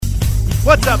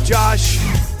What's up, Josh?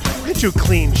 Get you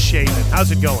clean shaven.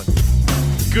 How's it going?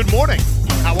 Good morning.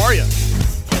 How are you?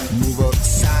 Move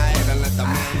outside and let the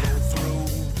man go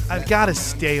through. I've got to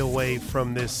stay away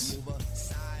from this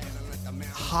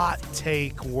hot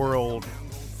take world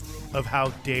of how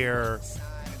dare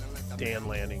Dan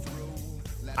Lanning.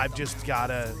 I've just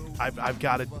gotta. I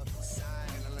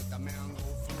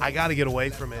gotta get away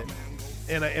from it.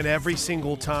 And every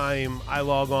single time I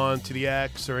log on to the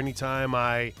X or anytime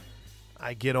I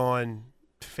get on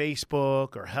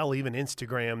Facebook or hell, even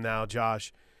Instagram now,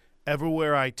 Josh,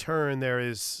 everywhere I turn there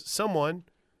is someone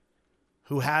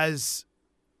who has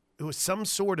some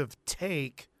sort of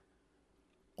take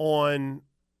on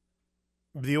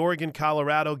the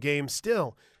Oregon-Colorado game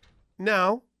still.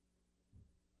 Now,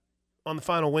 on the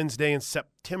final Wednesday in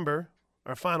September,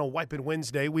 our final Wipe It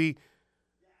Wednesday, we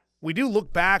do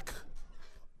look back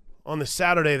on the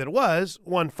Saturday that was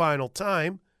one final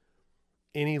time.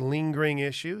 Any lingering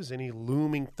issues, any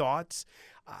looming thoughts?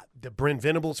 The Brent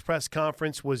Venables press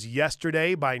conference was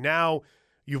yesterday. By now,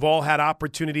 you've all had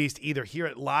opportunities to either hear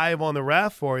it live on the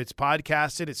Ref or it's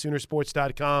podcasted at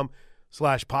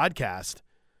Soonersports.com/podcast.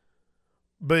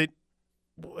 But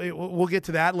we'll get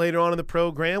to that later on in the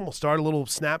program. We'll start a little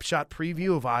snapshot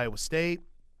preview of Iowa State.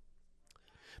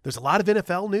 There's a lot of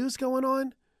NFL news going on.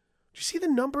 Did you see the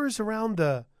numbers around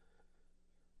the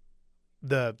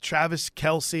Travis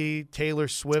Kelce, Taylor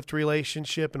Swift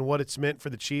relationship and what it's meant for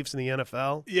the Chiefs in the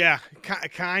NFL? Yeah,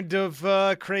 kind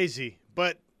of crazy.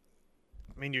 But,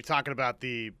 I mean, you're talking about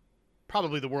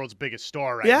probably the world's biggest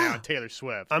star right now, Taylor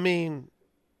Swift. I mean,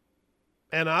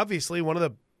 and obviously one of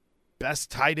the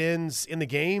best tight ends in the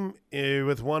game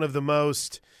with one of the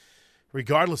most,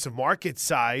 regardless of market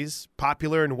size,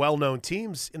 popular and well-known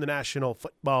teams in the National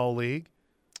Football League.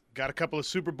 Got a couple of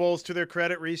Super Bowls to their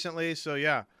credit recently, so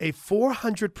yeah. A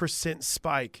 400%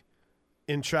 spike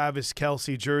in Travis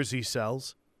Kelce jersey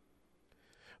sales.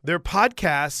 Their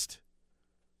podcast,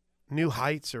 New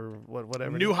Heights or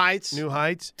whatever. New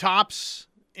Heights. Tops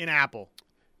in Apple.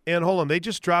 And hold on, they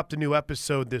just dropped a new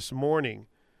episode this morning,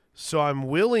 so I'm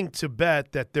willing to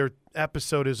bet that their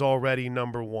episode is already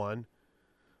number one.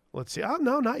 Let's see. Oh,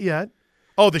 no, not yet.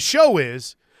 Oh, the show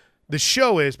is,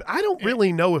 but I don't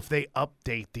really know if they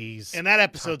update these. And that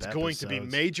episode's going to be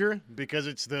major because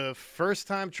it's the first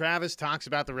time Travis talks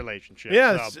about the relationship.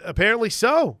 Yeah, so. Apparently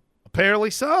so.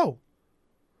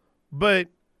 But,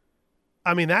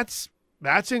 I mean, that's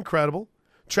incredible.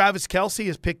 Travis Kelce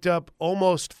has picked up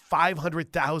almost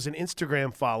 500,000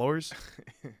 Instagram followers.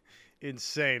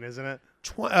 Insane, isn't it?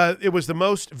 It was the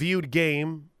most viewed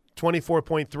game,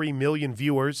 24.3 million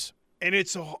viewers. And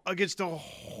it's against a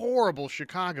horrible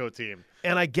Chicago team.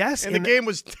 And I guess the game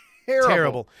was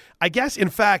terrible. I guess,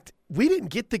 in fact, we didn't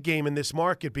get the game in this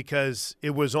market because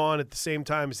it was on at the same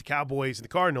time as the Cowboys and the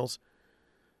Cardinals.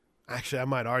 Actually, I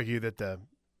might argue that the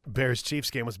Bears-Chiefs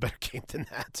game was a better game than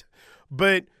that.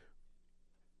 But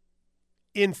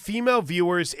in female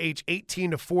viewers age 18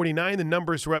 to 49, the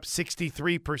numbers were up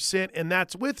 63%. And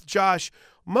that's with, Josh,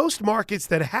 most markets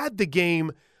that had the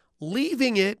game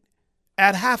leaving it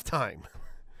at halftime.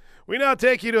 We now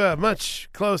take you to a much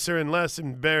closer and less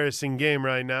embarrassing game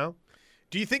right now.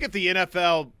 Do you think if the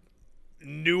NFL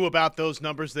knew about those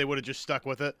numbers, they would have just stuck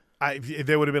with it?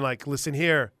 They would have been like, listen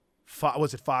here,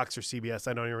 was it Fox or CBS?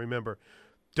 I don't even remember.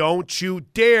 Don't you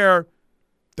dare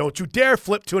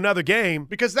flip to another game.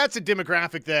 Because that's a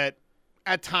demographic that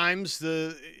at times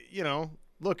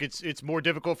look, it's more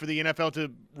difficult for the NFL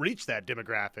to reach that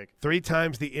demographic. 3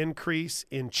 times the increase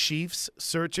in Chiefs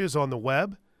searches on the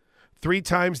web. 3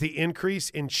 times the increase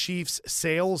in Chiefs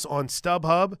sales on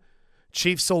StubHub.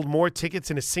 Chiefs sold more tickets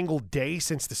in a single day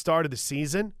since the start of the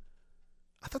season.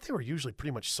 I thought they were usually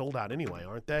pretty much sold out anyway,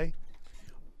 aren't they?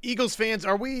 Eagles fans,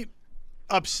 are we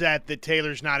upset that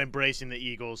Taylor's not embracing the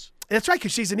Eagles? That's right,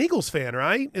 because she's an Eagles fan,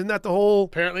 right? Isn't that the whole –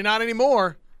 Apparently not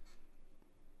anymore.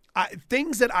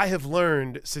 Things that I have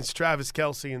learned since Travis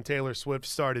Kelce and Taylor Swift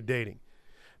started dating.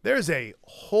 There's a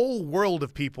whole world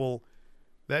of people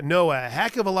that know a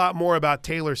heck of a lot more about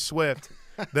Taylor Swift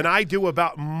than I do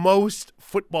about most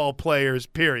football players,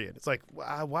 period. It's like,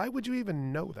 why would you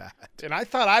even know that? And I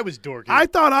thought I was dorky. I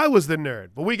thought I was the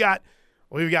nerd. But we've got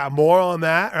more on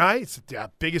that, right? It's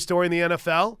the biggest story in the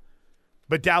NFL.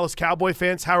 But Dallas Cowboy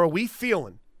fans, how are we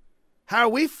feeling? How are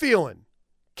we feeling,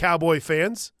 Cowboy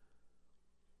fans?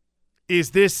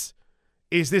 Is this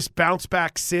bounce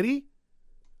back city?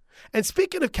 And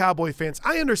speaking of Cowboy fans,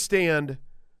 I understand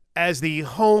as the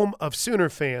home of Sooner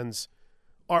fans,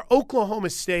 our Oklahoma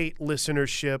State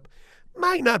listenership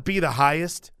might not be the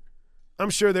highest. I'm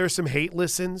sure there's some hate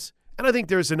listens, and I think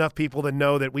there's enough people that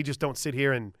know that we just don't sit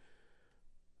here and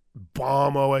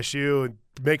bomb OSU and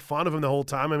make fun of them the whole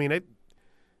time. I mean,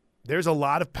 there's a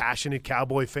lot of passionate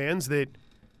Cowboy fans that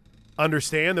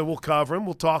understand that we'll cover them,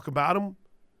 we'll talk about them.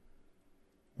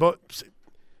 But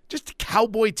just the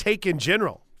Cowboy take in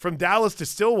general, from Dallas to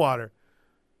Stillwater,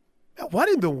 what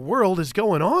in the world is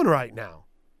going on right now?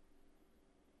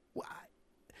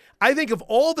 I think of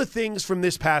all the things from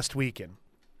this past weekend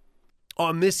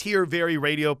on this here very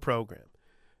radio program,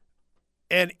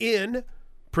 and in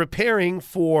preparing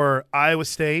for Iowa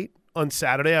State on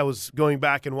Saturday, I was going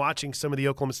back and watching some of the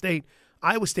Oklahoma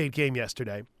State-Iowa State game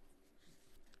yesterday.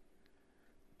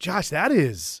 Josh,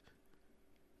 there's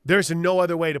no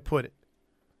other way to put it.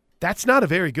 That's not a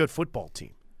very good football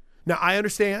team. Now, I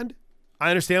understand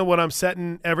what I'm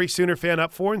setting every Sooner fan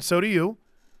up for, and so do you.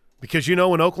 Because you know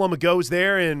when Oklahoma goes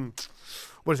there in,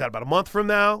 what is that, about a month from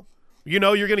now, you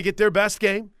know you're going to get their best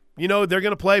game. You know they're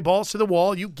going to play balls to the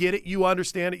wall. You get it. You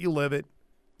understand it. You live it.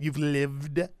 You've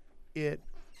lived it.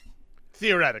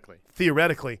 Theoretically.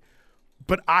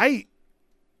 But I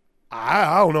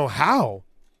don't know how.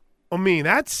 I mean,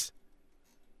 they're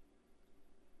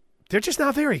just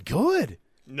not very good.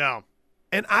 No.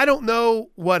 And I don't know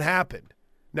what happened.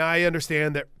 Now, I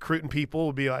understand that recruiting people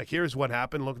would be like, here's what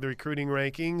happened. Look at the recruiting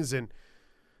rankings. And,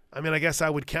 I mean, I guess I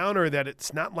would counter that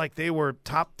it's not like they were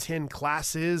top 10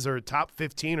 classes or top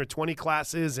 15 or 20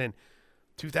 classes in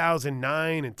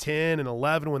 2009 and 10 and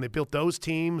 11 when they built those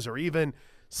teams, or even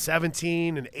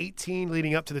 17 and 18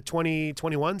 leading up to the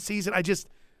 2021 season.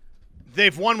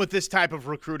 They've won with this type of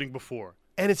recruiting before.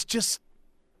 And it's just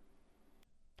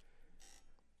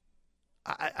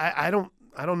I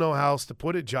don't know how else to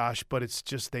put it, Josh, but it's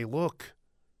just they look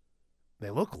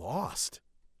lost.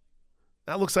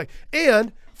 That looks like,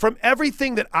 and from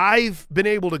everything that I've been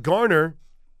able to garner,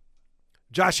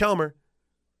 Josh Helmer,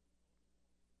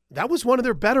 that was one of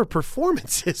their better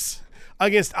performances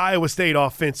against Iowa State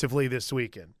offensively this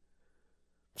weekend.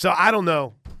 So I don't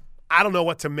know. I don't know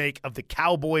what to make of the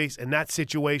Cowboys in that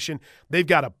situation. They've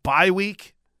got a bye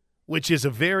week, which is a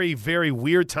very, very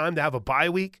weird time to have a bye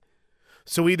week.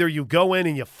 So either you go in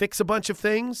and you fix a bunch of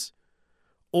things,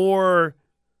 or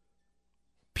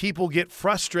people get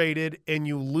frustrated and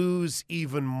you lose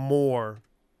even more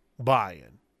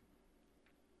buy-in.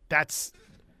 That's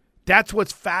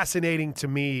what's fascinating to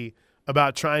me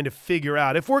about trying to figure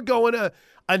out. If we're going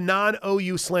a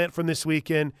non-OU slant from this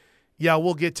weekend, yeah,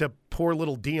 we'll get to poor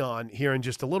little Dion here in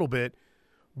just a little bit.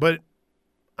 But,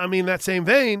 I mean, that same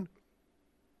vein,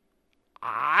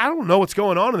 I don't know what's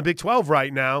going on in the Big 12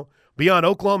 right now beyond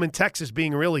Oklahoma and Texas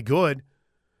being really good.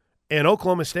 And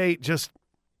Oklahoma State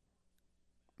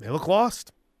they look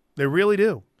lost. They really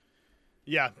do.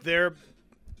 Yeah, they're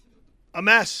a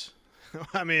mess.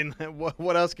 I mean,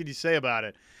 what else could you say about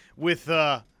it? With,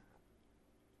 not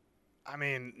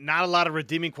a lot of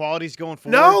redeeming qualities going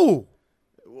forward. No.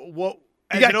 Well,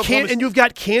 you've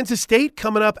got Kansas State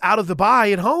coming up out of the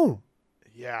bye at home.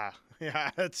 Yeah,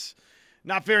 it's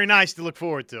not very nice to look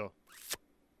forward to.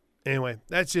 Anyway,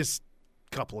 that's just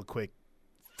a couple of quick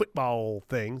football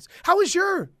things. How was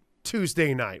your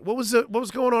Tuesday night? What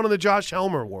was going on in the Josh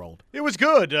Helmer world? It was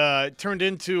good. It turned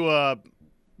into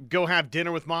go have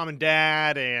dinner with mom and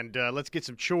dad, and let's get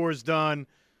some chores done.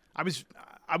 I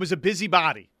was a busy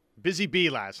bee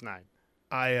last night.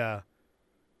 I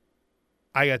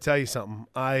got to tell you something.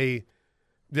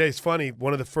 It's funny.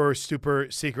 One of the first super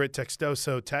secret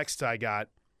textoso texts I got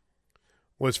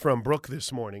was from Brooke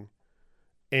this morning,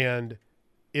 and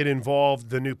it involved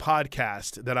the new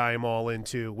podcast that I am all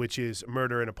into, which is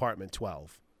Murder in Apartment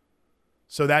 12.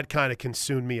 So that kind of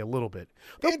consumed me a little bit.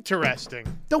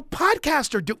 Interesting. Though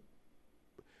podcasts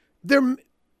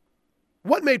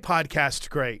what made podcasts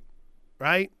great,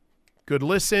 right? Good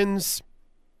listens.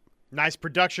 Nice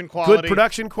production quality. Good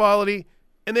production quality.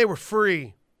 And they were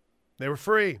free.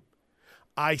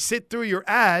 I sit through your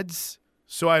ads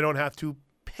so I don't have to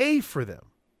pay for them.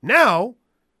 Now,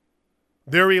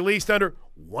 they're released under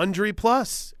Wondery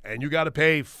Plus, and you got to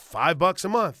pay $5 a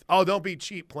month. Oh, don't be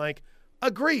cheap, Plank.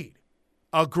 Agreed.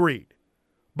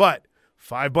 But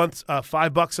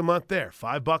 $5 a month there,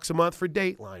 $5 a month for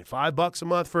Dateline, $5 a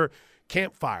month for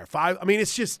Campfire.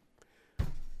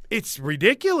 It's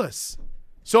ridiculous.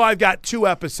 So I've got 2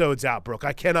 episodes out, Brooke.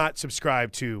 I cannot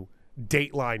subscribe to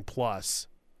Dateline Plus.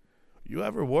 You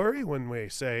ever worry when we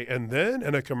say, and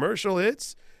a commercial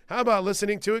hits? How about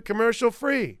listening to it commercial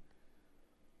free?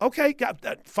 Okay, got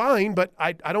that, fine, but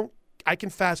I can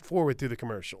fast forward through the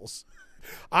commercials.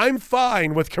 I'm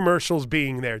fine with commercials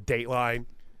being there, Dateline.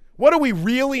 What are we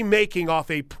really making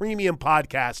off a premium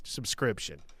podcast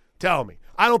subscription? Tell me.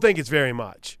 I don't think it's very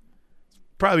much. It's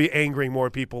probably angering more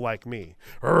people like me.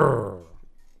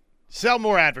 Sell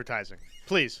more advertising,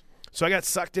 please. So I got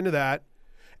sucked into that.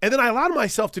 And then I allowed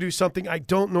myself to do something I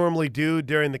don't normally do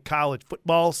during the college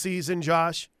football season,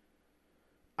 Josh.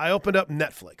 I opened up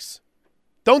Netflix.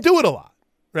 Don't do it a lot,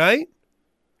 right?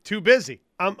 Too busy.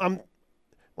 Well,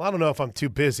 I don't know if I'm too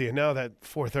busy. And now that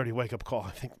 4:30 wake-up call,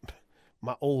 I think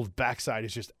my old backside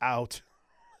is just out.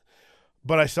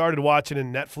 But I started watching a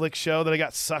Netflix show that I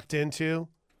got sucked into.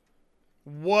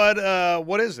 What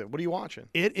is it? What are you watching?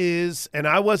 It is, and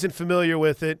I wasn't familiar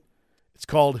with it. It's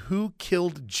called Who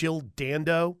Killed Jill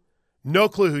Dando? No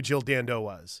clue who Jill Dando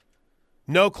was.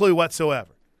 No clue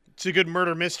whatsoever. It's a good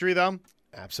murder mystery, though.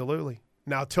 Absolutely.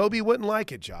 Now, Toby wouldn't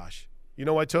like it, Josh. You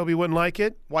know why Toby wouldn't like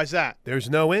it? Why's that?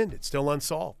 There's no end. It's still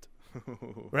unsolved.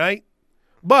 Right?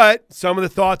 But some of the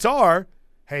thoughts are,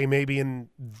 hey, maybe in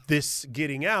this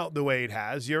getting out the way it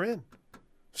has, you're in.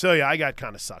 So, yeah, I got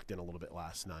kind of sucked in a little bit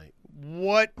last night.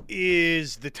 What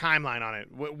is the timeline on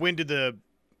it? When did the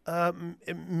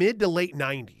mid to late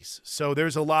 90s. So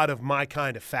there's a lot of my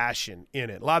kind of fashion in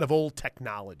it, a lot of old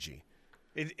technology.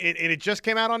 It just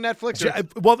came out on Netflix?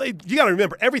 Well, you got to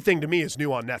remember, everything to me is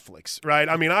new on Netflix, right?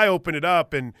 I mean, I open it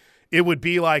up, and it would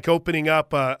be like opening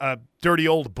up a dirty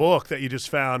old book that you just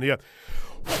found. You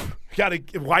got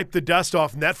to wipe the dust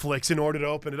off Netflix in order to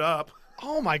open it up.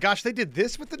 Oh, my gosh, they did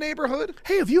this with The Neighborhood?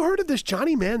 Hey, have you heard of this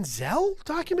Johnny Manziel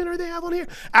documentary they have on here?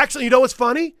 Actually, you know what's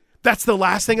funny? That's the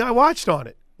last thing I watched on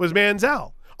it. Was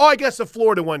Manziel. Oh, I guess the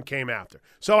Florida one came after.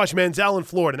 So I watched Manziel in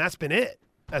Florida, and that's been it.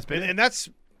 And that's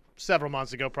several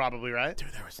months ago probably, right?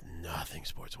 Dude, there was nothing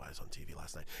sports-wise on TV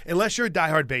last night. Unless you're a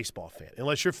diehard baseball fan.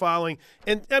 Unless you're following.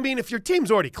 And, I mean, if your team's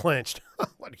already clinched,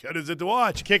 what good is it to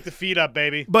watch? Kick the feet up,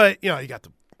 baby. But, you know, you got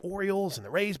the Orioles and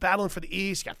the Rays battling for the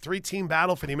East. You got 3-team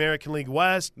battle for the American League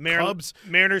West. Cubs.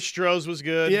 Mariners Stros was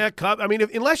good. Yeah, Cubs. I mean,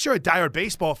 unless you're a diehard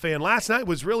baseball fan, last night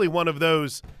was really one of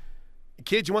those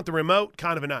kids, you want the remote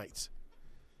kind of a nights.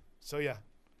 So, yeah,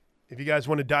 if you guys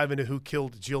want to dive into Who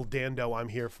Killed Jill Dando, I'm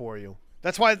here for you.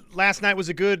 That's why last night was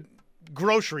a good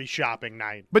grocery shopping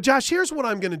night. But, Josh, here's what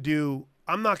I'm going to do.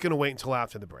 I'm not going to wait until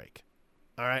after the break.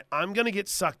 All right? I'm going to get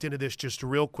sucked into this just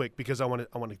real quick because I want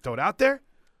to throw it out there.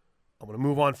 I want to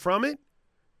move on from it.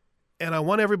 And I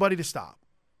want everybody to stop.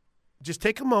 Just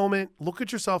take a moment, look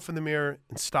at yourself in the mirror,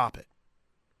 and stop it.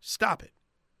 Stop it.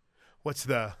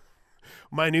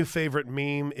 My new favorite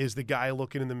meme is the guy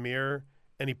looking in the mirror,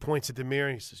 and he points at the mirror,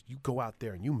 and he says, you go out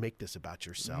there and you make this about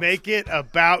yourself. Make it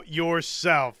about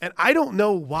yourself. And I don't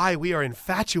know why we are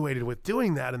infatuated with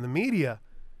doing that in the media.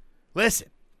 Listen,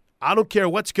 I don't care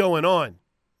what's going on.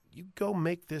 You go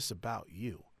make this about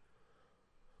you.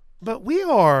 But we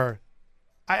are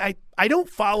 – I don't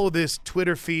follow this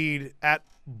Twitter feed at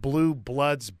Blue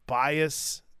Bloods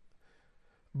Bias.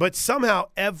 But somehow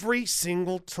every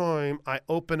single time I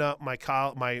open up my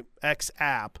X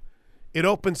app, it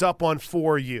opens up on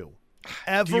For You.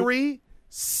 Every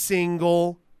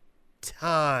single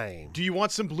time. Do you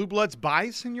want some Blue Bloods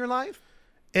bias in your life?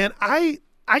 And I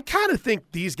kind of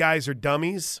think these guys are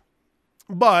dummies,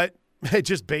 but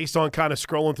just based on kind of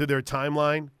scrolling through their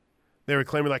timeline, they were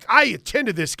claiming like, I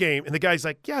attended this game. And the guy's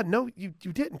like, yeah, no, you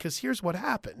didn't, because here's what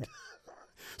happened.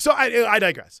 So I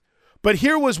digress. But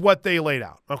here was what they laid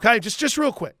out, okay? Just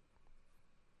real quick.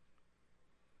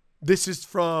 This is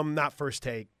from Not First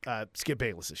Take, Skip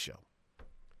Bayless's show.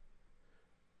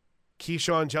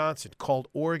 Keyshawn Johnson called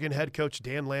Oregon head coach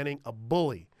Dan Lanning a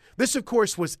bully. This, of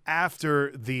course, was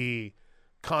after the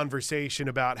conversation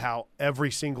about how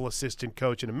every single assistant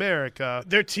coach in America.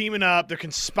 They're teaming up. They're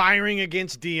conspiring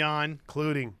against Dion.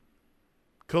 Colluding.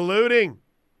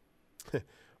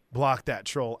 Block that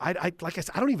troll. Like I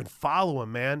said, I don't even follow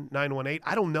him, man. 918.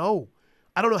 I don't know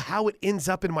how it ends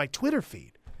up in my Twitter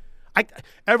feed.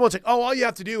 Everyone's like, oh, all you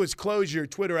have to do is close your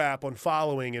Twitter app on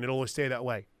following and it'll stay that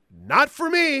way. Not for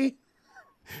me.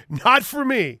 Not for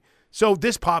me. So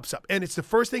this pops up, and it's the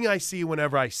first thing I see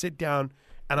whenever I sit down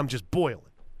and I'm just boiling.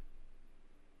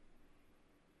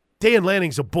 Dan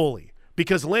Lanning's a bully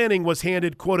because Lanning was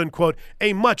handed, quote unquote,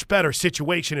 a much better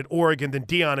situation at Oregon than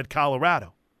Dion at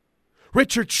Colorado.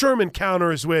 Richard Sherman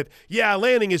counters with, yeah,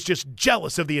 Lanning is just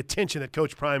jealous of the attention that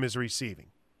Coach Prime is receiving.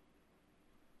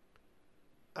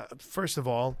 First of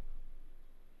all,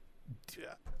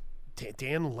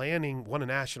 Dan Lanning won a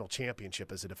national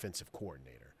championship as a defensive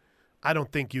coordinator. I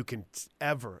don't think you can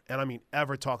ever, and I mean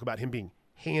ever, talk about him being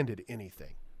handed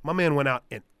anything. My man went out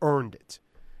and earned it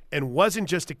and wasn't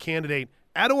just a candidate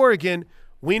at Oregon.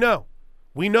 We know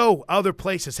other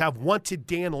places have wanted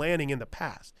Dan Lanning in the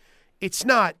past. It's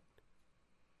not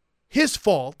his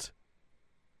fault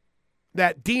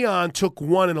that Dion took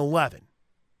 1-11.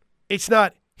 It's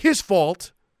not his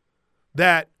fault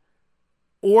that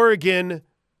Oregon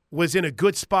was in a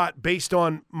good spot based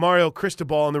on Mario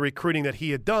Cristobal and the recruiting that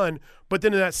he had done. But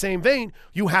then in that same vein,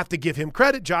 you have to give him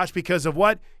credit, Josh, because of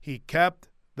what? He kept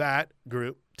that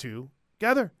group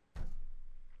together.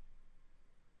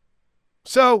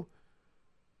 So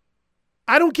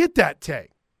I don't get that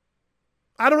take.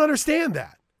 I don't understand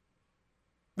that.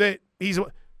 They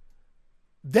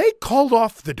called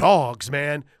off the dogs,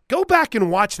 man. Go back and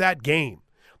watch that game.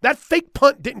 That fake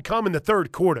punt didn't come in the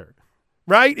third quarter,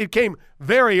 right? It came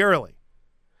very early.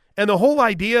 And the whole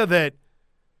idea that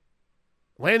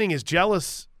Lanning is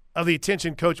jealous of the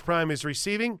attention Coach Prime is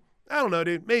receiving, I don't know,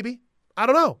 dude. Maybe. I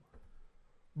don't know.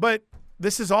 But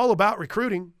this is all about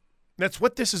recruiting. That's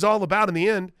what this is all about in the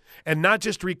end. And not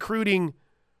just recruiting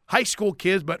high school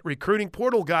kids, but recruiting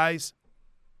portal guys.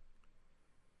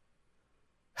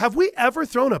 Have we ever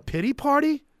thrown a pity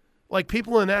party like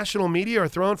people in the national media are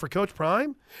throwing for Coach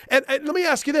Prime? And let me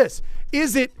ask you this.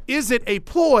 Is it a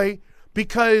ploy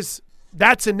because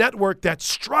that's a network that's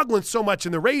struggling so much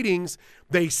in the ratings?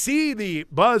 They see the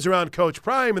buzz around Coach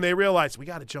Prime and they realize we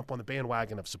got to jump on the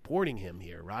bandwagon of supporting him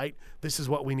here, right? This is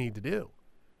what we need to do.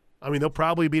 I mean, they'll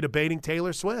probably be debating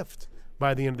Taylor Swift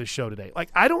by the end of the show today. Like,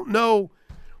 I don't know.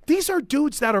 These are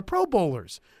dudes that are Pro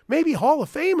Bowlers, maybe Hall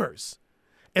of Famers.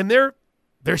 And they're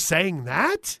saying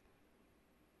that?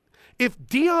 If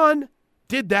Dion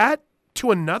did that to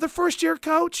another first-year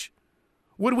coach,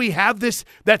 would we have this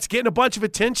that's getting a bunch of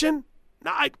attention?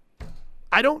 No,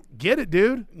 I don't get it,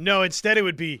 dude. No, instead it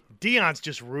would be Dion's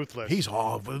just ruthless. He's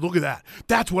look at that.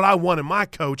 That's what I want in my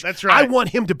coach. That's right. I want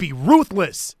him to be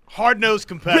ruthless. Hard-nosed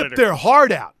competitor. Rip their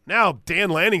heart out. Now Dan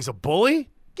Lanning's a bully?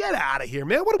 Get out of here,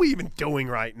 man. What are we even doing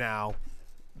right now?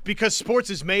 Because sports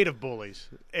is made of bullies.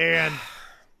 And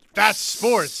that's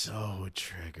sports. So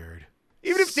triggered.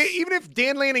 Even if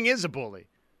Dan Lanning is a bully.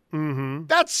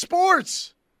 That's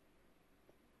sports.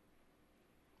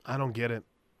 I don't get it.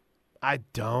 I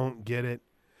don't get it.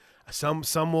 Some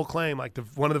will claim, like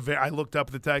I looked up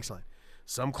the text line.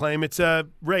 Some claim it's a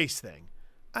race thing.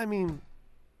 I mean,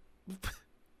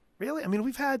 really? I mean,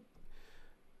 we've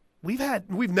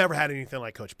never had anything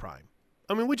like Coach Prime.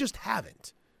 I mean, we just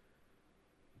haven't.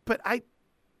 But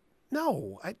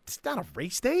it's not a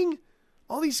race thing.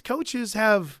 All these coaches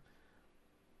have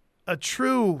a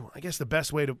true, I guess the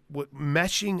best way to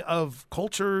meshing of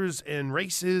cultures and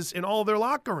races in all their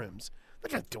locker rooms. They're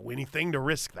not going to do anything to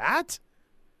risk that.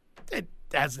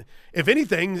 If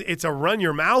anything, it's a run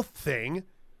your mouth thing.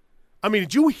 I mean,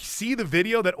 did you see the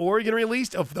video that Oregon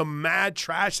released of the mad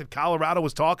trash that Colorado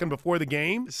was talking before the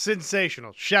game?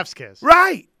 Sensational. Chef's kiss.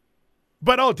 Right.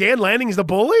 But, Dan Lanning's the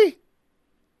bully?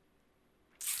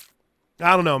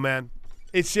 I don't know, man.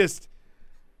 It's just,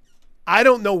 I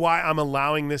don't know why I'm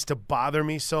allowing this to bother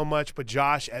me so much, but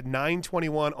Josh, at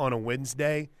 9:21 on a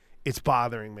Wednesday, it's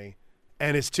bothering me.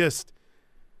 And it's just,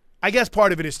 I guess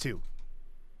part of it is too,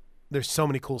 there's so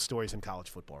many cool stories in college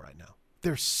football right now.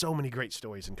 There's so many great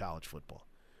stories in college football,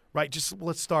 right? Just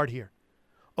let's start here.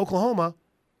 Oklahoma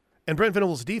and Brent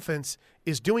Venables' defense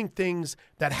is doing things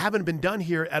that haven't been done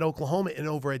here at Oklahoma in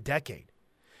over a decade.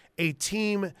 A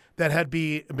team that had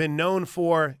been known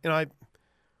for,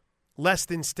 less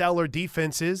than stellar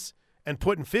defenses and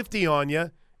putting 50 on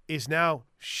you is now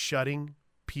shutting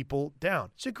people down.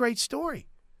 It's a great story.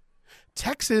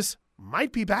 Texas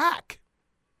might be back,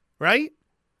 right?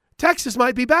 Texas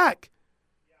might be back.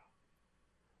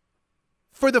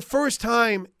 For the first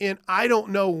time in I don't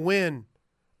know when,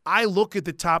 I look at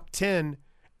the top 10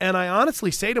 and I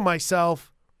honestly say to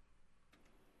myself,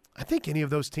 I think any of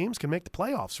those teams can make the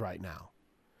playoffs right now.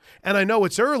 And I know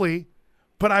it's early,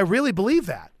 but I really believe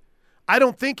that. I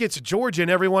don't think it's Georgia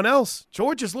and everyone else.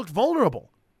 Georgia's looked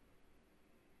vulnerable.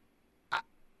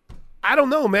 I don't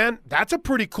know, man. That's a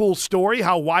pretty cool story,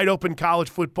 how wide open college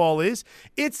football is.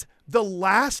 It's the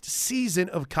last season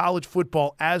of college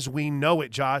football as we know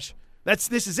it, Josh.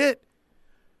 This is it.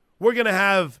 We're going to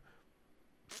have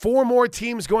 4 more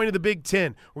teams going to the Big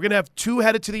Ten. We're going to have 2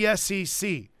 headed to the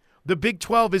SEC. The Big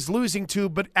 12 is losing 2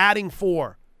 but adding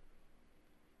 4.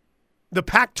 The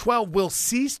Pac-12 will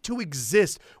cease to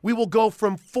exist. We will go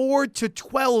from 4 to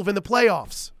 12 in the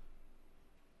playoffs.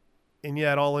 And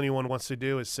yet all anyone wants to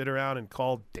do is sit around and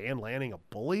call Dan Lanning a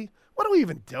bully? What are we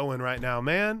even doing right now,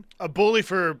 man? A bully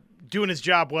for doing his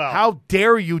job well. How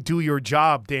dare you do your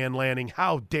job, Dan Lanning?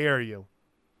 How dare you?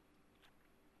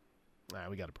 All right,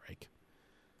 we got a break.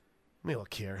 Let me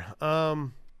look here.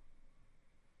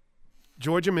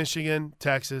 Georgia, Michigan,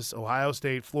 Texas, Ohio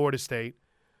State, Florida State,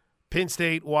 Penn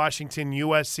State, Washington,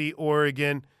 USC,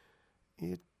 Oregon,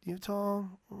 Utah,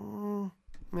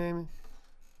 maybe.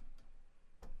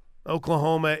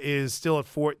 Oklahoma is still at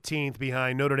 14th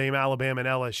behind Notre Dame, Alabama, and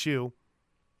LSU.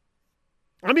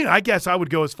 I mean, I guess I would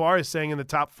go as far as saying in the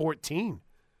top 14.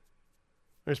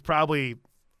 There's probably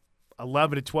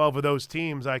 11 to 12 of those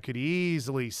teams I could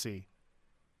easily see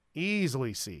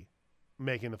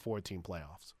making the 14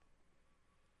 playoffs.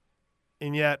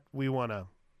 And yet we want to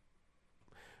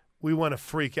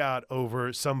freak out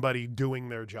over somebody doing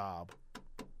their job.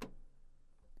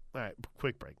 All right,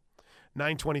 quick break.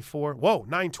 9:24. Whoa,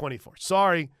 9:24.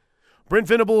 Sorry. Brent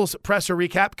Venables presser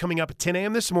recap coming up at 10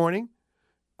 a.m. this morning.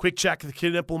 Quick check of the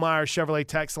Knippelmeyer Chevrolet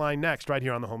text line next, right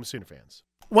here on the Home of Sooner Fans.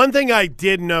 One thing I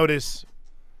did notice,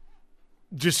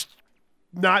 just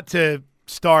not to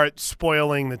start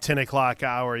spoiling the 10 o'clock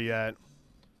hour yet,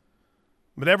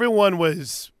 but everyone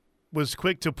was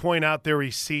quick to point out their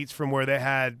receipts from where they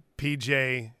had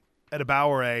PJ at a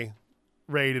Bowery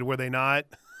rated, were they not?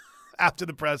 After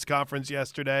the press conference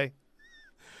yesterday.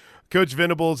 Coach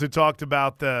Venables, who talked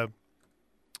about the,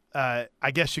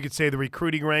 I guess you could say the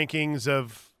recruiting rankings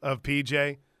of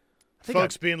PJ.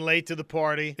 Folks being late to the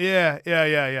party. Yeah.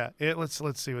 Let's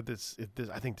see what this.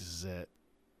 I think this is it.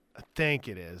 I think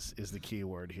it is the key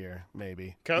word here,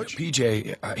 maybe. Coach?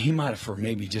 PJ, he might have for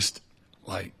maybe just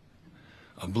like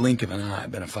a blink of an eye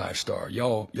been a 5-star.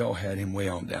 Y'all had him way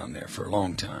on down there for a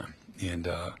long time. And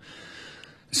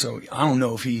so I don't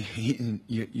know if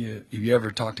you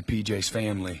ever talked to PJ's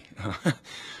family.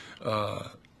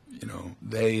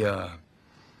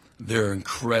 They're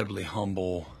incredibly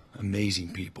humble,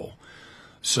 amazing people.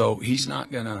 So he's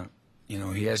not gonna,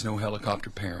 he has no helicopter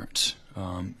parents.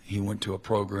 He went to a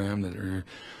program that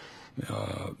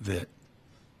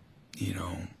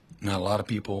not a lot of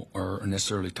people are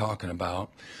necessarily talking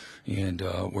about, and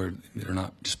where they're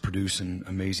not just producing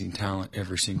amazing talent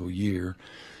every single year.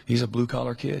 He's a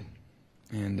blue-collar kid,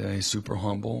 and he's super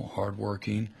humble,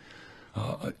 hardworking.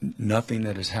 Nothing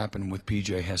that has happened with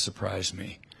PJ has surprised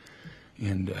me.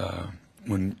 And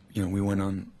when we went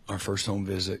on our first home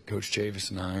visit, Coach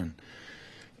Chavis and I,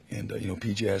 and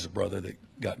PJ has a brother that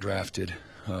got drafted,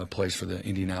 plays for the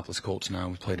Indianapolis Colts now.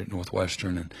 We played at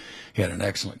Northwestern, and he had an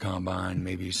excellent combine.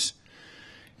 Maybe he's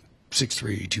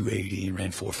 6'3", 280,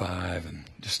 ran 4.5, and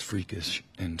just freakish.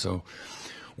 And so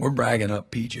we're bragging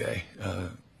up PJ.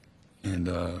 And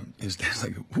his dad's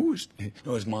like,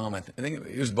 his mom, I think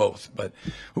it was both, but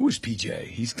who is PJ?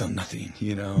 He's done nothing,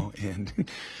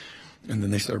 and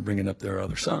then they started bringing up their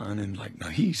other son, and like, no,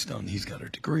 he's got a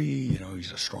degree,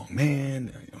 he's a strong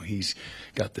man, he's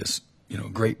got this,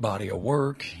 great body of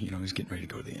work, he's getting ready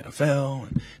to go to the NFL,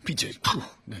 and PJ,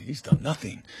 he's done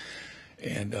nothing.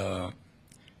 And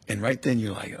right then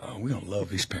you're like, oh, we're going to love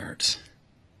these parents.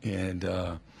 And,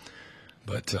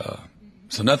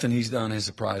 so nothing he's done has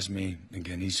surprised me.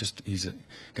 Again, he's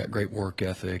got great work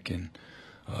ethic, and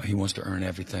he wants to earn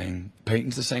everything.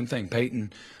 Peyton's the same thing.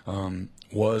 Peyton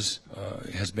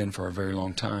has been for a very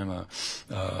long time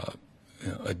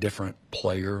a different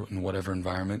player in whatever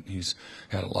environment. He's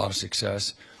had a lot of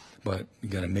success, but you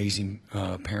got amazing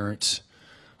parents,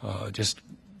 just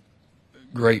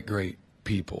great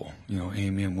people.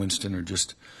 Amy and Winston are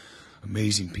just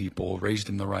amazing people. Raised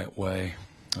him the right way.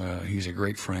 He's a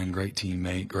great friend, great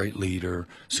teammate, great leader,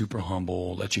 super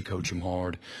humble, lets you coach him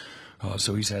hard.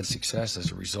 So he's had success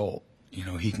as a result.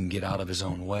 He can get out of his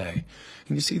own way.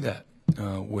 And you see that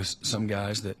with some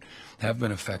guys that have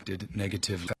been affected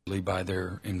negatively by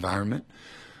their environment.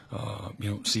 You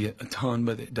don't see it a ton,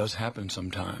 but it does happen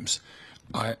sometimes.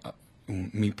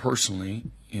 Me personally,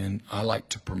 and I like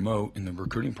to promote in the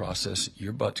recruiting process,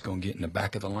 your butt's going to get in the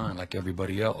back of the line like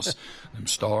everybody else. Them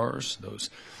stars, those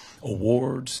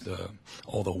awards,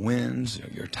 all the wins,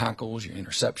 your tackles, your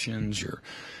interceptions, your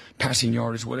passing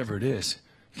yardage, whatever it is,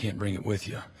 you can't bring it with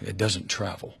you. It doesn't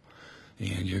travel.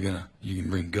 And you can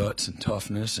bring guts and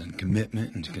toughness and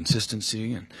commitment and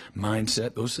consistency and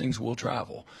mindset. Those things will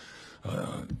travel,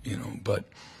 but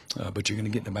you're going to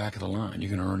get in the back of the line.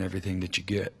 You're going to earn everything that you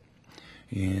get.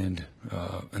 And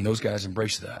those guys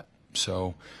embrace that.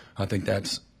 So I think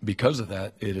that's because of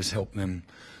that, it has helped them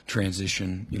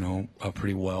transition,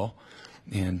 pretty well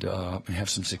and have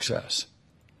some success.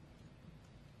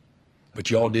 But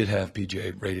y'all did have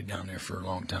PJ rated down there for a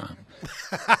long time.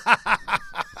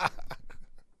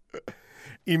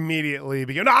 Immediately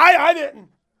begin. No, I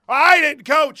didn't,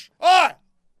 Coach.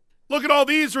 Look at all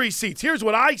these receipts. Here's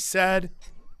what I said.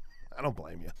 I don't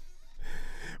blame you.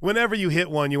 Whenever you hit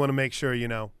one, you want to make sure you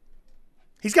know.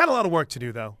 He's got a lot of work to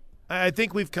do, though. I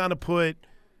think we've kind of put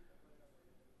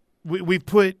we've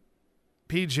put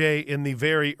PJ in the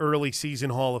very early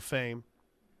season Hall of Fame.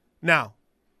 Now,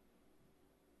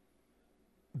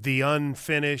 the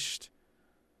unfinished,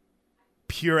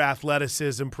 pure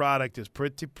athleticism product is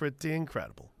pretty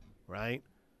incredible, right?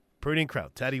 Pretty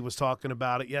incredible. Teddy was talking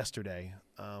about it yesterday.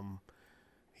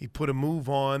 he put a move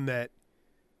on that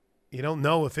you don't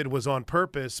know if it was on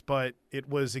purpose, but it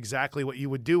was exactly what you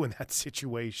would do in that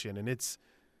situation. And it's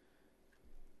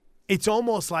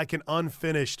almost like an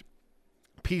unfinished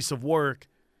piece of work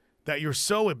that you're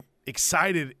so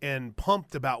excited and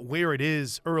pumped about where it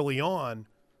is early on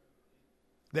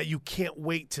that you can't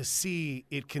wait to see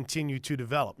it continue to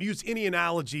develop. Use any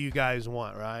analogy you guys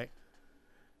want, right?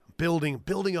 Building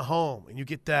a home, and you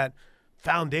get that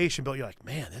foundation built. You're like,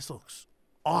 man, this looks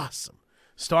awesome.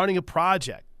 Starting a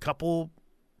project, couple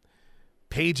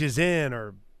pages in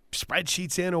or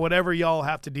spreadsheets in or whatever y'all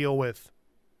have to deal with.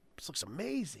 This looks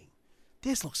amazing.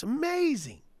 This looks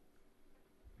amazing.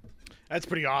 That's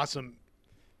pretty awesome.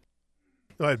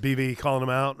 Go ahead, BV, calling him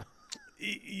out.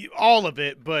 All of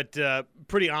it, but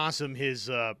pretty awesome his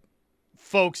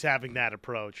folks having that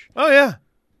approach. Oh, yeah.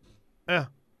 Yeah.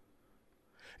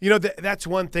 You know, that's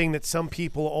one thing that some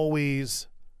people always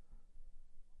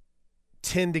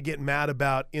tend to get mad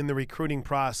about in the recruiting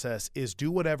process is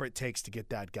do whatever it takes to get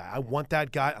that guy. I want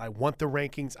that guy. I want the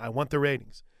rankings. I want the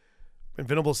ratings. And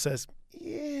Venables says,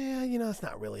 yeah, you know, that's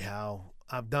not really how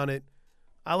I've done it.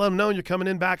 I let them know you're coming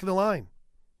in back of the line.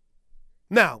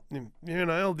 Now, your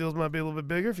NIL deals might be a little bit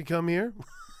bigger if you come here.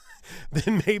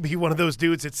 Then maybe one of those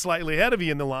dudes that's slightly ahead of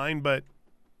you in the line, but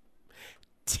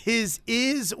 'tis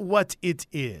is what it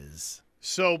is.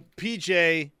 So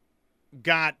PJ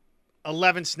got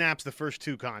 11 snaps the first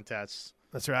two contests.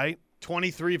 That's right.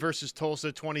 23 versus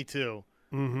Tulsa, 22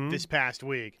 this past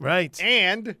week. Right.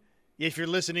 And if you're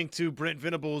listening to Brent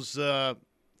Venables'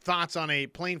 thoughts on a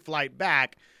plane flight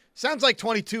back, sounds like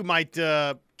 22 might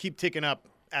keep ticking up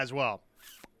as well.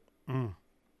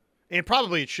 And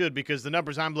probably it should, because the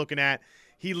numbers I'm looking at,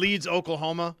 he leads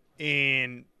Oklahoma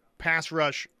in pass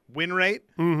rush win rate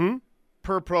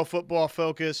per Pro Football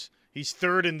Focus. He's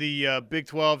third in the Big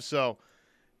 12. So,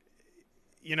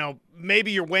 you know,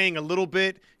 maybe you're weighing a little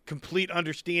bit complete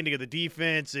understanding of the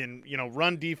defense and, you know,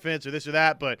 run defense or this or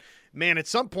that. But, man, at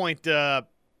some point, that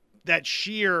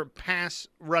sheer pass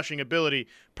rushing ability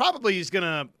probably is going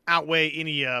to outweigh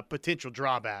any potential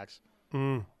drawbacks.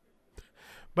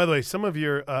 By the way, some of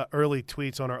your early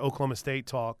tweets on our Oklahoma State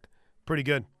talk, pretty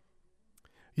good.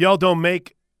 Y'all don't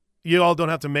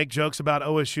have to make jokes about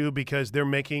OSU because they're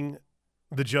making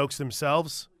the jokes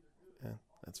themselves. Yeah,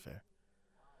 that's fair.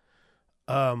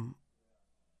 I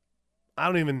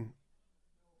don't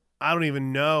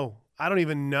even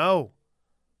know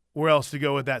where else to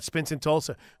go with that. Spence and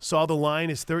Tulsa saw the line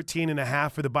is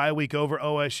 13.5 for the bye week over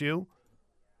OSU.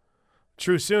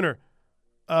 True Sooner.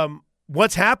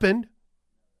 What's happened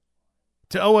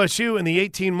to OSU in the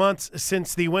 18 months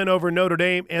since the win over Notre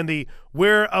Dame and the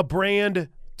We're a Brand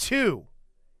 2?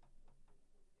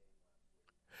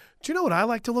 Do you know what I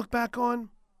like to look back on?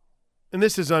 And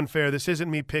this is unfair. This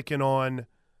isn't me picking on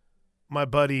my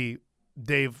buddy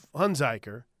Dave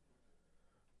Hunziker.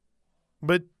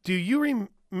 But do you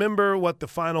remember what the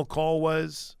final call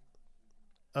was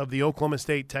of the Oklahoma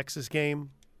State-Texas game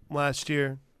last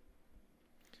year?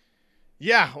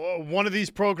 Yeah, one of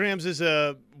these programs is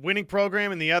a winning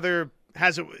program, and the other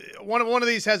has one of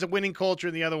these has a winning culture,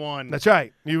 and the other one. That's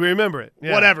right. You remember it.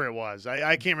 Yeah. Whatever it was,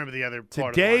 I can't remember the other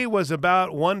part. Today was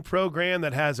about one program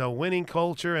that has a winning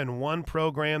culture and one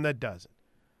program that doesn't.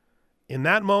 In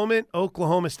that moment,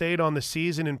 Oklahoma State on the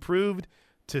season improved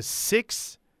to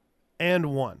 6-1.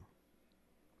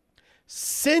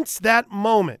 Since that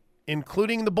moment,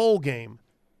 including the bowl game,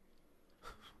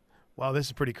 wow, this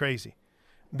is pretty crazy.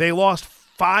 They lost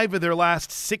 5 of their last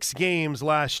 6 games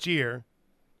last year.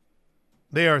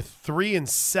 They are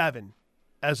 3-7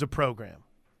 as a program.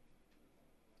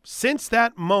 Since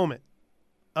that moment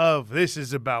of this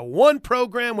is about one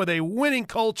program with a winning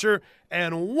culture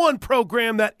and one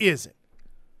program that isn't,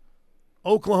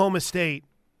 Oklahoma State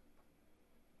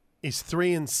is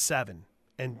 3-7,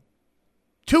 and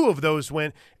 2 of those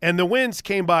win. And the wins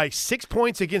came by 6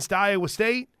 points against Iowa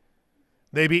State.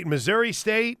 They beat Missouri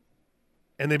State.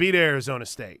 And they beat Arizona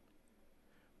State.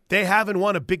 They haven't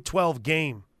won a Big 12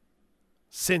 game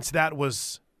since that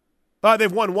was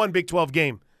they've won one Big 12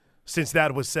 game since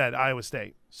that was said, Iowa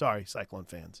State. Sorry, Cyclone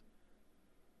fans.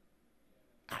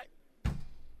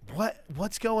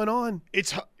 What's going on?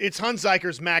 It's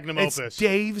Hunziker's magnum opus.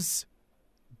 It's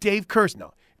Dave Kerr.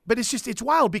 No, but it's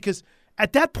wild because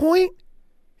at that point,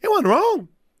 he wasn't wrong.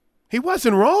 He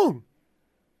wasn't wrong.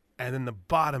 And then the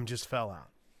bottom just fell out.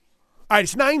 All right,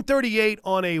 it's 9:38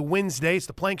 on a Wednesday. It's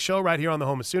the Plank Show right here on the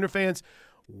Home of Sooner Fans.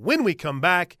 When we come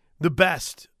back, the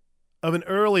best of an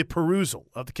early perusal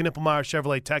of the Knippelmeyer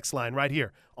Chevrolet text line right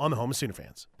here on the Home of Sooner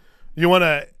Fans. You want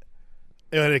to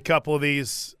hit a couple of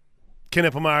these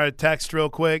Knippelmeyer texts real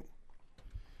quick?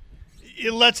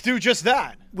 Let's do just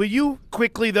that. Will you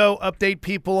quickly, though, update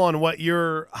people on what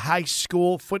your high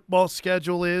school football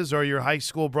schedule is or your high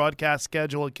school broadcast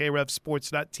schedule at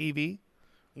krevsports.tv?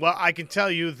 Well, I can tell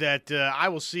you that I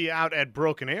will see you out at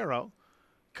Broken Arrow.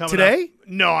 Today? Up.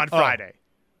 No, on Friday.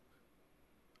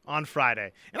 On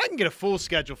Friday. And I can get a full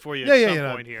schedule for you at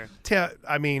some point here.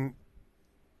 I mean,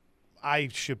 I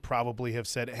should probably have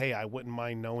said, hey, I wouldn't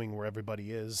mind knowing where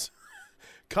everybody is.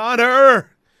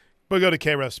 Connor! But go to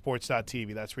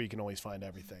krevsports.tv. That's where you can always find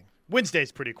everything.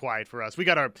 Wednesday's pretty quiet for us. We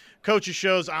got our coaches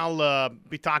shows. I'll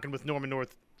be talking with Norman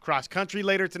North Cross Country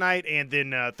later tonight, and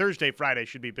then Thursday, Friday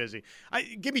should be busy.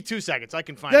 Give me 2 seconds. I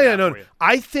can find it out for you.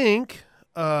 I think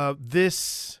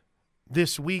this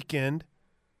weekend,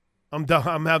 I'm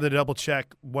having to double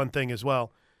check one thing as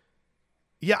well.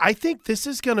 Yeah, I think this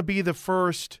is going to be the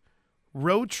first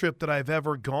road trip that I've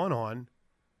ever gone on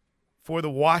for the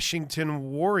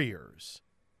Washington Warriors.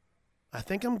 I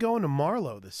think I'm going to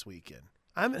Marlow this weekend.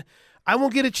 I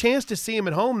won't get a chance to see him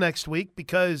at home next week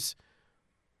because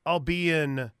I'll be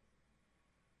in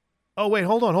 – oh, wait,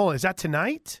 hold on. Is that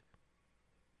tonight?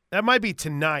 That might be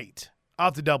tonight. I'll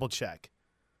have to double check.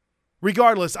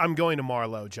 Regardless, I'm going to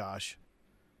Marlow, Josh.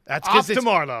 That's off to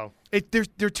Marlow.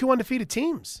 They're two undefeated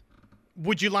teams.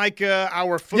 Would you like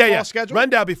our football schedule? Run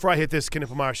down before I hit this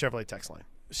Knippelmeyer Chevrolet text line.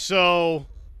 So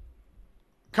 –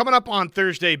 coming up on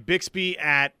Thursday, Bixby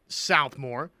at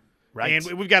Southmore. Right.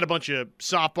 And we've got a bunch of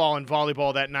softball and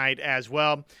volleyball that night as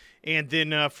well. And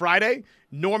then Friday,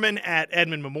 Norman at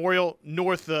Edmond Memorial,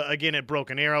 North again at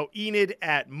Broken Arrow, Enid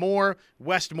at Moore,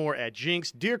 Westmore at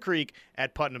Jinx, Deer Creek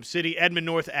at Putnam City, Edmond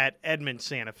North at Edmond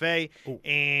Santa Fe,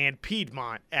 and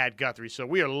Piedmont at Guthrie. So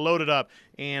we are loaded up.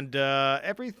 And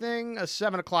everything a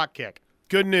 7 o'clock kick.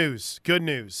 Good news. Good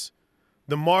news.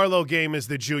 The Marlow game is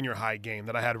the junior high game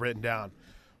that I had written down.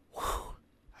 Whew,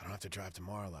 I don't have to drive to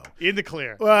Marlow. In the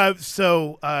clear.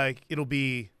 So it'll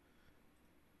be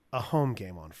a home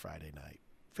game on Friday night.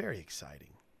 Very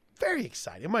exciting. Very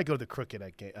exciting. I might go to the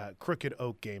Crooked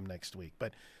Oak game next week.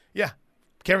 But, yeah,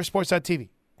 KRevSports.tv.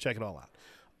 Check it all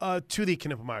out. To the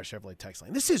Knippelmeyer Chevrolet text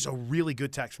line. This is a really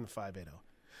good text from the 580.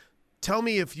 Tell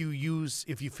me if you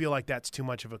feel like that's too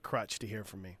much of a crutch to hear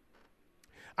from me.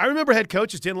 I remember head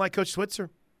coaches didn't like Coach Switzer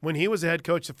when he was a head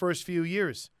coach the first few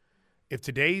years. If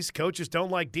today's coaches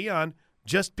don't like Dion,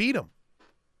 just beat him.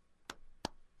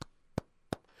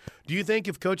 Do you think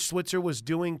if Coach Switzer was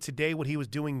doing today what he was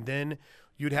doing then,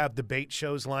 you'd have debate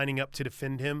shows lining up to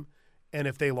defend him? And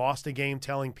if they lost a game,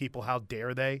 telling people how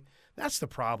dare they? That's the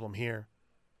problem here.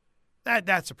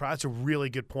 That's a problem. That's a really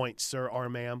good point, sir or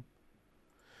ma'am.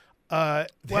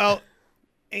 Well,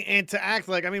 and to act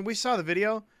like, I mean, we saw the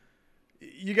video.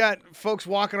 You got folks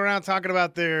walking around talking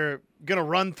about they're going to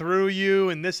run through you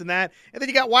and this and that, and then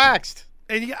you got waxed.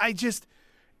 And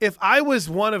if I was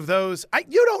one of those,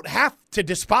 you don't have to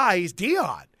despise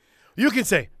Dion. You can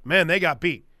say, man, they got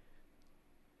beat.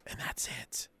 And that's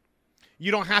it.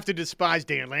 You don't have to despise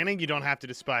Dan Lanning. You don't have to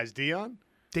despise Dion.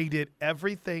 They did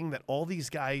everything that all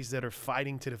these guys that are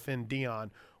fighting to defend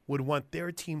Dion would want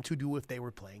their team to do if they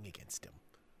were playing against him.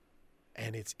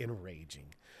 And it's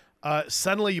enraging.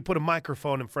 Suddenly you put a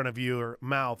microphone in front of your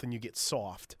mouth and you get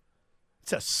soft.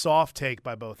 It's a soft take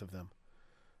by both of them.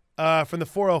 From the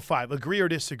 405, agree or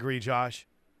disagree, Josh?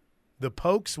 The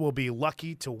Pokes will be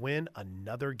lucky to win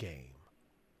another game.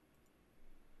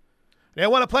 They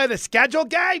want to play the schedule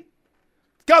game?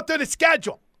 Go through the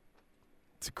schedule.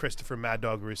 It's a Christopher Mad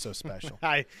Dog Russo special.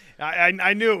 I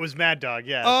knew it was Mad Dog,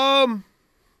 yeah.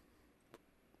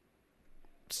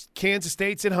 Kansas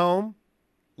State's at home.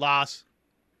 Loss.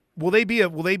 Will they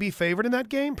be favored in that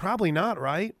game? Probably not,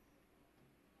 right?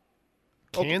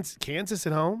 Kansas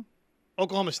at home?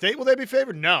 Oklahoma State, will they be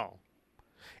favored? No.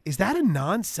 Is that a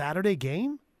non-Saturday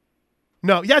game?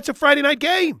 No. Yeah, it's a Friday night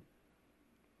game.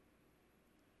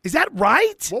 Is that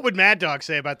right? What would Mad Dog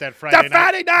say about that Friday night?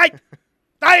 Friday night.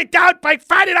 I ain't down by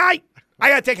Friday night. I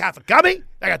got to take half a gummy.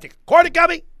 I got to take a quarter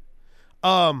gummy.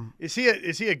 Is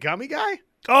he a gummy guy?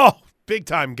 Oh, big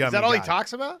time gummy. Is that all guy. he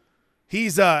talks about?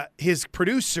 He's his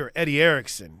producer, Eddie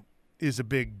Erickson, is a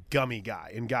big gummy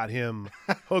guy and got him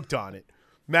hooked on it.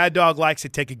 Mad Dog likes to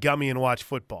take a gummy and watch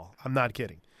football. I'm not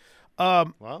kidding.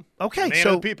 Well, okay, man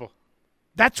so of the people.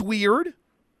 That's weird.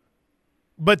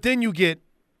 But then you get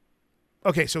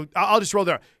okay. So I'll just roll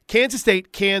down. Kansas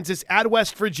State, Kansas, at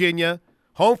West Virginia,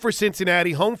 home for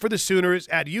Cincinnati, home for the Sooners,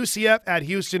 at UCF, at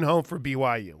Houston, home for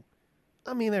BYU.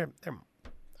 I mean, they're.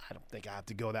 I don't think I have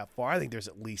to go that far. I think there's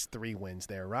at least 3 wins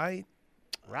there, right?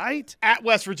 Right? At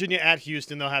West Virginia, at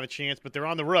Houston, they'll have a chance, but they're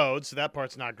on the road, so that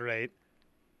part's not great.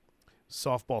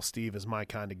 Softball Steve is my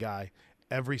kind of guy.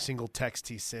 Every single text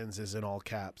he sends is in all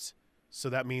caps. So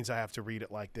that means I have to read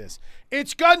it like this.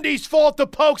 It's Gundy's fault the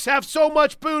Pokes have so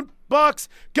much bucks.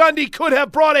 Gundy could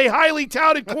have brought a highly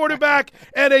touted quarterback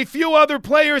and a few other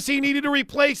players he needed to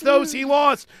replace those he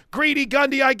lost. Greedy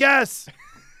Gundy, I guess.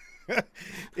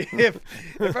 If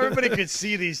everybody could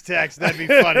see these texts, that'd be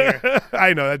funnier.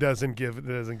 I know, that doesn't give. It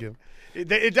does read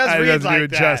doesn't like do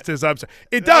it that. justice. I'm sorry.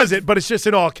 It does it, but it's just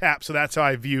in all caps, so that's how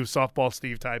I view Softball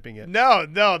Steve typing it. No,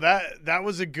 that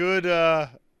was a good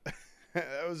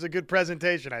that was a good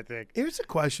presentation, I think. Here's a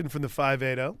question from the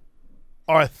 580.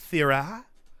 Arthira.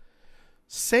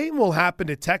 Same will happen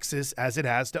to Texas as it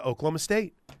has to Oklahoma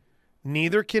State.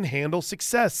 Neither can handle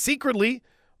success. Secretly,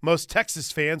 most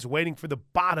Texas fans waiting for the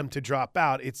bottom to drop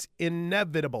out. It's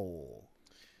inevitable.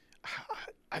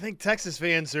 I think Texas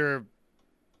fans are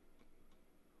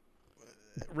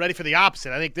ready for the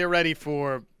opposite. I think they're ready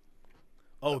for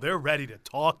 – oh, they're ready to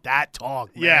talk that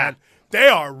talk, man. Yeah. They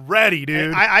are ready,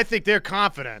 dude. I think they're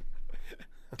confident.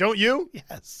 Don't you?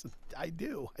 Yes, I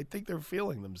do. I think they're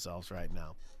feeling themselves right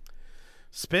now.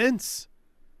 Spence,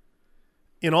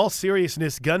 in all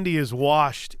seriousness, Gundy is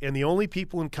washed, and the only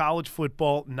people in college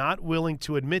football not willing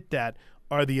to admit that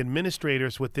are the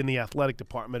administrators within the athletic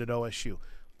department at OSU.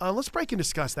 Let's break and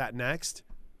discuss that next.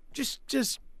 Just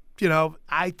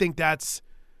I think that's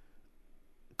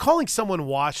calling someone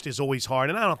washed is always hard,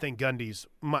 and I don't think Gundy's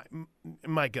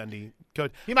Mike Gundy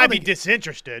coach. He might be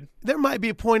disinterested. There might be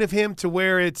a point of him to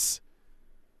where it's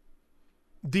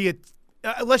the.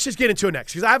 Let's just get into it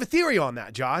next because I have a theory on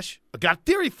that, Josh. I got a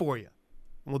theory for you.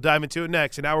 We'll dive into it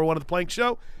next. In hour one of the Plank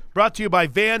Show, brought to you by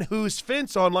Van Hoos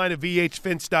Fence, online at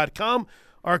vhfence.com.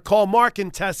 Or call Mark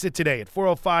and test it today at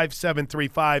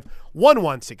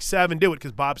 405-735-1167. Do it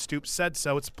because Bob Stoops said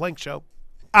so. It's the Plank Show.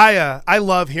 I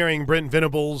love hearing Brent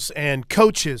Venables and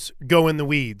coaches go in the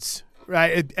weeds,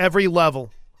 right, at every level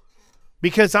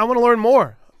because I want to learn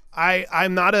more. I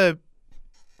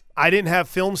didn't have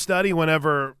film study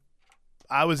whenever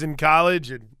I was in college,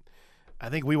 and I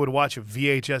think we would watch a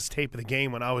VHS tape of the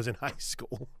game when I was in high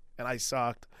school, and I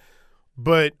sucked.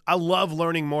 But I love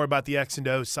learning more about the X and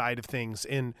O side of things.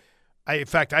 And in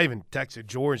fact, I even texted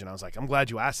George, and I was like, I'm glad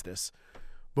you asked this.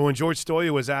 But when George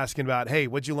Stoya was asking about, hey,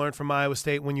 what'd you learn from Iowa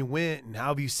State when you went, and how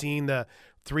have you seen the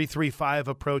 3-3-5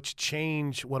 approach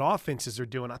change what offenses are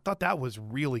doing, I thought that was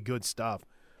really good stuff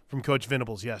from Coach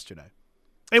Venables yesterday.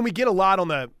 And we get a lot on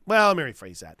let me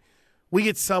rephrase that. We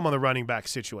get some on the running back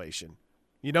situation.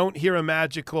 You don't hear a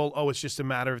magical, it's just a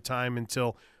matter of time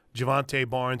until Javonte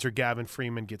Barnes or Gavin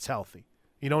Freeman gets healthy.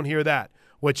 You don't hear that.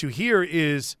 What you hear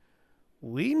is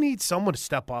we need someone to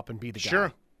step up and be the guy.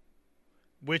 Sure.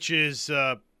 Which is,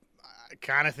 I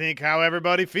kind of think how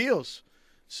everybody feels.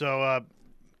 So,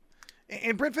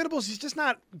 and Brent Venables, he's just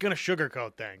not going to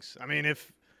sugarcoat things. I mean,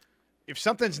 if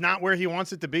something's not where he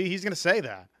wants it to be, he's going to say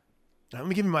that. Now, let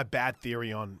me give you my bad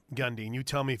theory on Gundy, and you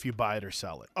tell me if you buy it or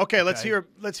sell it. Okay, let's hear.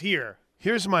 Let's hear.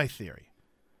 Here's my theory.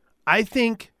 I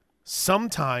think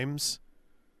sometimes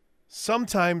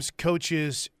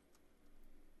coaches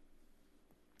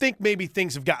think maybe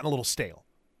things have gotten a little stale,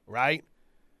 right?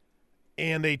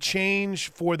 And they change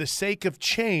for the sake of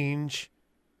change,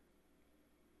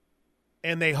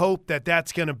 and they hope that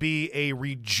that's going to be a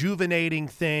rejuvenating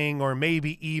thing or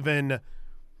maybe even,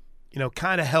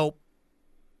 kind of help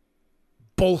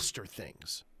bolster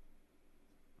things,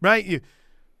 right? You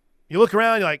look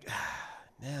around, you're like,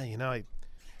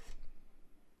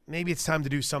 maybe it's time to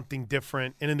do something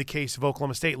different. And in the case of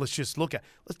Oklahoma State, let's do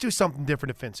something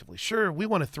different defensively. Sure, we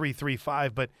want a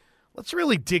 3-3-5, but let's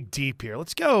really dig deep here.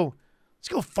 Let's go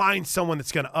find someone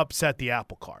that's going to upset the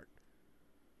apple cart.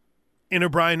 Enter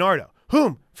Brian Nardo,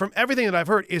 whom, from everything that I've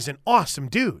heard, is an awesome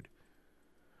dude.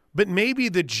 But maybe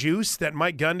the juice that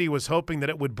Mike Gundy was hoping that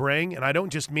it would bring, and I don't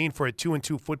just mean for a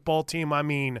 2-2 football team, I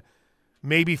mean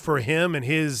maybe for him and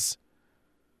his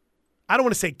 – I don't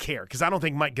want to say care because I don't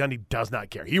think Mike Gundy does not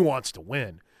care. He wants to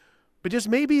win. But just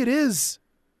maybe it is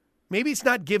 – maybe it's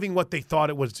not giving what they thought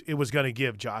it was going to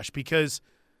give, Josh, because,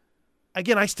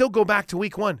 again, I still go back to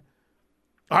week one.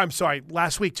 I'm sorry,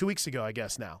 last week, 2 weeks ago, I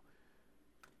guess now.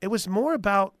 It was more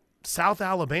about South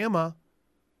Alabama,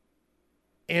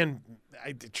 and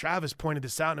Travis pointed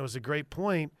this out, and it was a great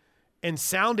point, and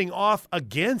sounding off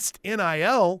against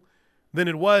NIL than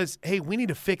it was, hey, we need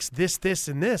to fix this, this,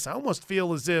 and this. I almost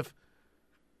feel as if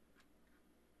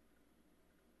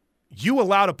you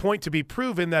allowed a point to be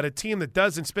proven that a team that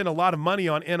doesn't spend a lot of money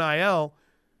on NIL,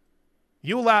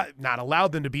 not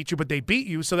allowed them to beat you, but they beat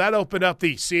you, so that opened up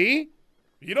see?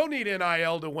 You don't need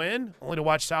NIL to win, only to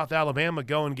watch South Alabama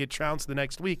go and get trounced the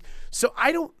next week. So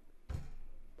I don't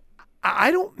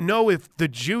know if the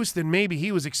juice that maybe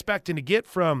he was expecting to get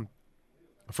from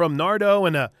Nardo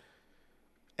and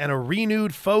and a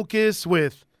renewed focus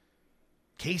with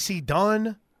Casey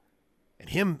Dunn and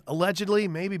him allegedly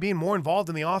maybe being more involved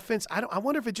in the offense, I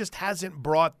wonder if it just hasn't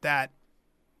brought that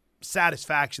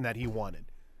satisfaction that he wanted.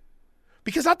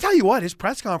 Because I'll tell you what, his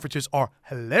press conferences are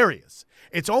hilarious.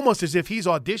 It's almost as if he's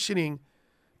auditioning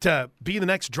to be the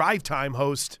next drive time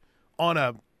host on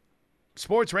a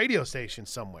sports radio station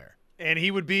somewhere. And he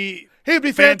would be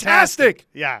fantastic.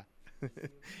 Yeah.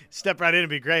 Step right in and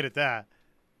be great at that.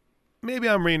 Maybe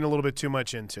I'm reading a little bit too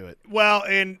much into it. Well,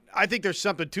 and I think there's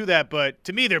something to that, but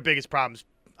to me, their biggest problem's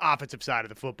offensive side of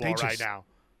the football right now.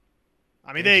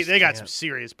 I mean, they got some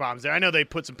serious problems there. I know they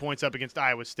put some points up against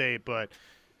Iowa State, but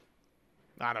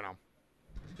I don't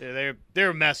know. They're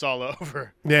a mess all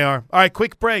over. They are. All right,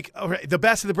 quick break. All right, the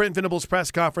best of the Brent Venables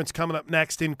press conference coming up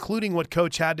next, including what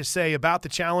Coach had to say about the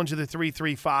challenge of the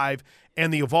 3-3-5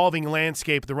 and the evolving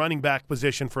landscape of the running back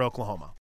position for Oklahoma.